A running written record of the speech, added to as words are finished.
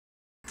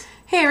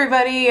Hey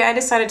everybody, I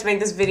decided to make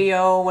this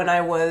video when I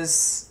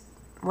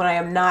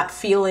am not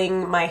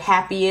feeling my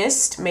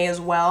happiest. May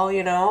as well,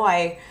 you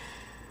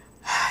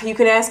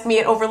can ask me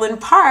at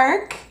Overland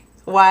Park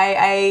why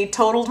I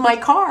totaled my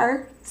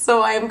car,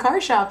 so I am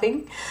car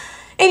shopping.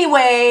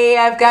 Anyway,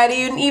 I've got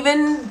an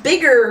even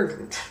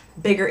bigger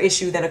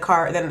issue than a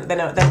car, than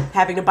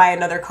having to buy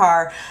another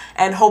car,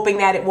 and hoping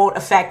that it won't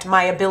affect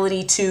my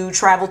ability to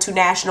travel to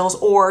nationals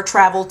or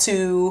travel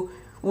to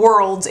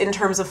worlds in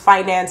terms of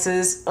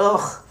finances.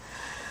 Ugh.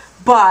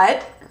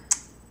 But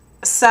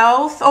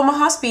South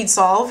Omaha Speed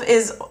Solve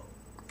is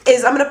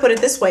I'm going to put it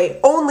this way,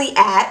 only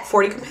at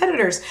 40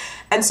 competitors.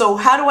 And so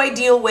how do I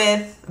deal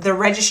with the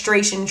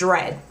registration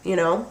dread,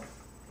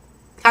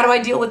 How do I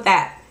deal with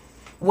that?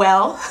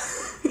 Well,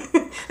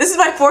 this is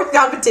my fourth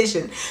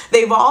competition.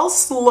 They've all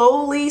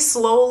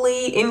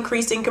slowly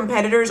increasing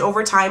competitors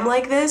over time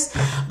like this,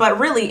 but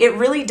really, it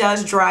really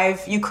does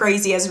drive you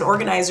crazy as an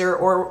organizer,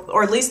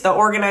 or at least the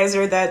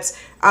organizer that's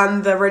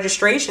on the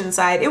registration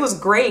side. It was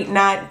great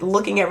not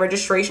looking at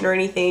registration or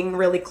anything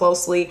really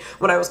closely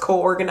when I was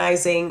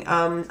co-organizing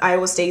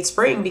Iowa State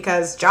Spring,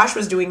 because Josh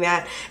was doing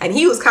that and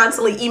he was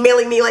constantly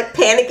emailing me like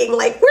panicking,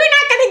 like, we're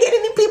not going to get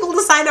any people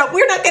to sign up.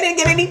 We're not going to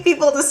get any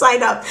people to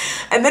sign up.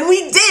 And then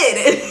we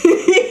did.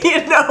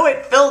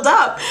 It filled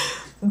up.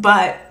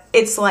 But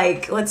it's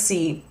like, let's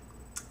see,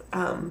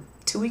 less than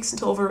 2 weeks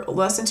until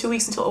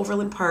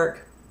Overland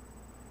Park.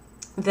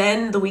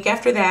 Then the week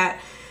after that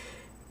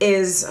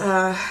is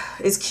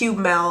Cube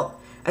Melt,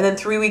 and then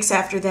 3 weeks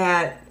after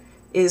that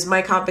is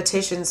my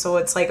competition. So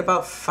it's like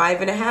about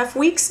 5.5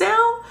 weeks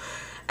now.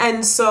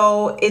 And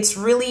so it's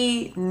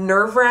really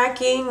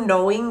nerve-wracking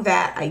knowing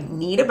that I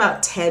need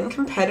about 10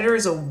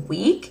 competitors a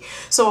week.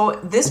 So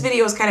this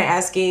video is kind of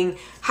asking,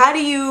 how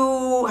do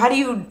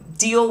you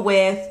deal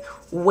with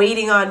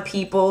waiting on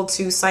people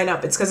to sign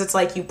up? It's because it's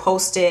like you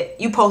post it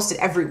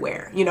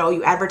everywhere.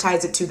 You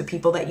advertise it to the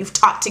people that you've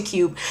taught to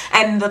Cube.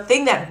 And the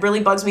thing that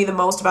really bugs me the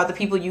most about the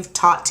people you've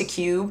taught to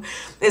Cube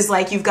is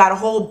like you've got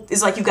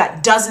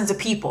dozens of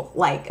people.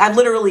 Like I've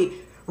literally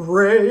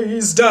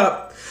raised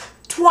up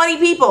 20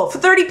 people,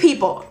 30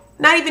 people,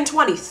 not even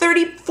 20,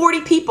 30,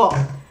 40 people.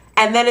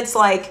 And then it's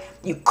like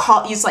you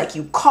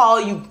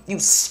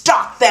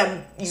stalk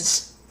them.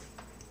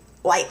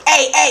 Like,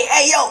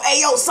 hey,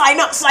 yo,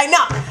 sign up.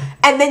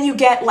 And then you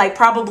get like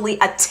probably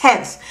a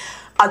 10th,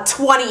 a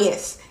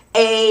 20th,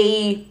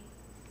 a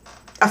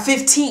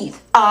 15th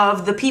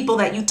of the people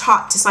that you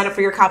taught to sign up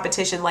for your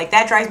competition. Like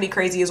that drives me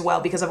crazy as well,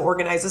 because I've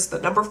organized this,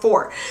 the number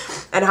 4.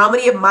 And how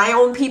many of my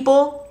own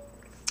people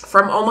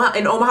from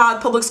Omaha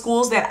public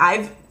schools that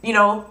I've,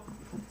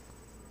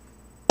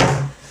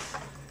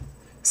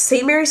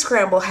 St. Mary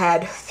Scramble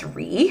had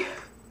 3.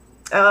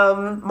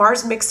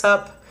 Mars Mix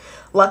Up,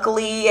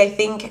 luckily, I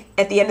think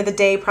at the end of the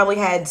day probably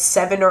had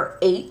 7 or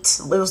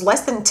 8. It was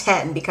less than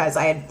 10 because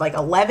I had like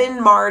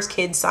 11 Mars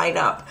kids sign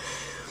up.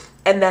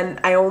 And then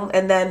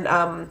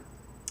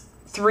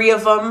 3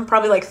 of them,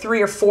 probably like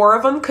 3 or 4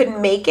 of them couldn't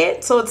make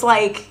it. So it's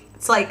like,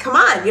 come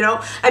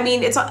on, I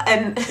mean,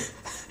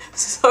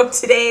 so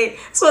it's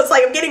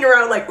like I'm getting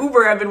around like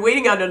Uber. I've been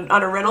waiting on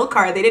a rental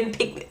car.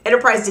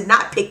 Enterprise did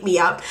not pick me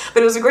up,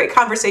 but it was a great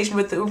conversation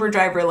with the Uber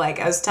driver. Like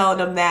I was telling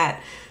him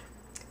that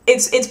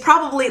it's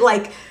probably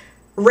like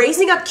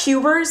raising up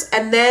Cubers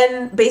and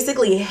then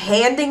basically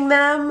handing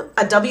them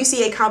a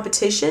WCA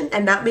competition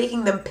and not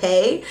making them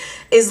pay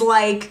is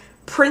like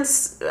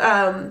Prince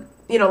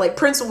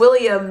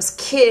William's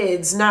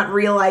kids not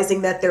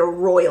realizing that they're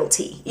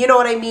royalty. You know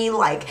what I mean?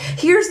 Like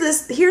here's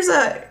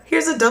a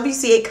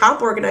WCA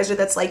comp organizer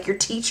that's like your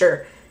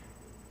teacher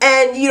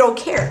and you don't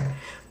care.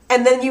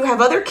 And then you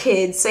have other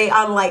kids say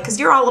on like, cause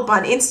you're all up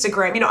on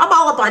Instagram, I'm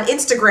all up on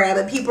Instagram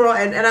and people,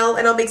 and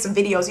I'll make some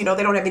videos, they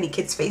don't have any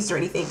kids' face or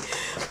anything,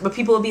 but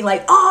people will be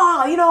like,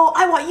 oh,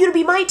 I want you to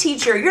be my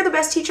teacher. You're the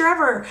best teacher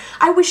ever.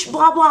 I wish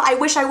blah, blah. I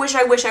wish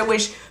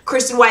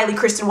Kristen Wiley.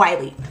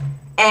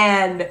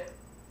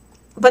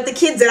 But the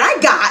kids that I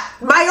got,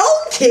 my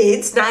own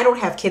kids, now I don't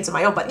have kids of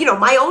my own, but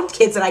my own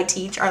kids that I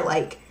teach are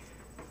like,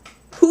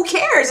 who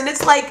cares? And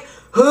it's like,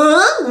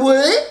 huh?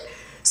 What?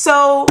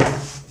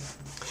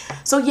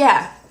 So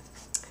yeah,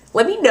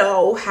 let me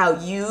know how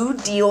you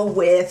deal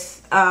with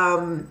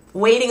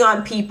waiting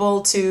on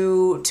people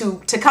to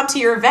come to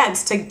your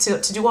events,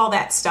 to do all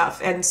that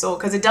stuff. And so,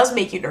 because it does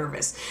make you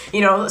nervous.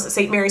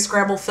 St. Mary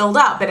Scramble filled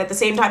up, but at the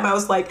same time I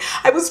was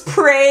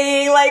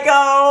praying like,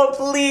 oh,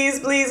 please,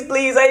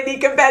 I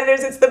need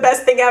competitors. It's the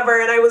best thing ever.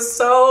 And I was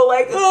so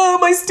like, oh,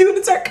 my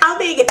students are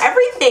coming and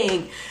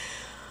everything.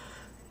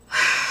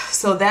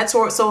 So that's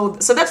where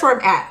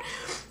I'm at.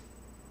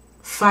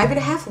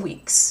 5.5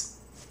 weeks.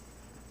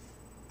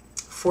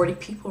 40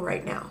 people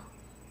right now.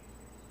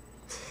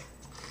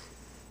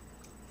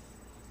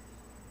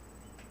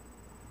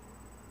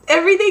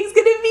 Everything's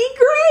gonna be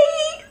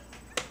great.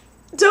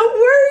 Don't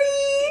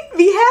worry.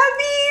 Be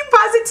happy.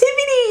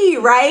 Positivity,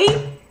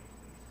 right?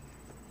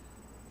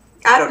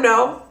 I don't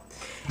know.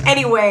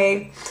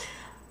 Anyway,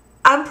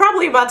 I'm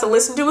probably about to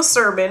listen to a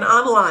sermon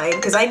online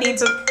because I need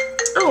to.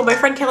 Oh, my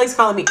friend Kelly's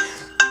calling me.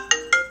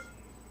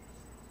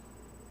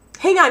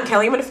 hang on,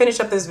 Kelly. I'm going to finish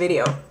up this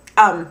video.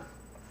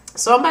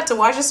 So I'm about to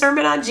watch a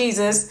sermon on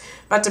Jesus,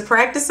 about to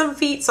practice some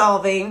feat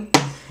solving,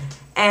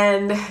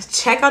 and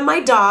check on my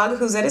dog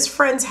who's at his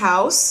friend's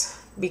house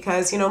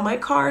because, you know, my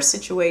car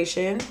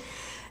situation.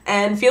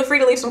 And feel free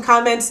to leave some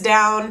comments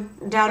down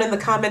in the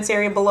comments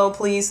area below,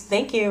 please.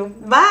 Thank you.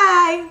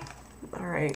 Bye.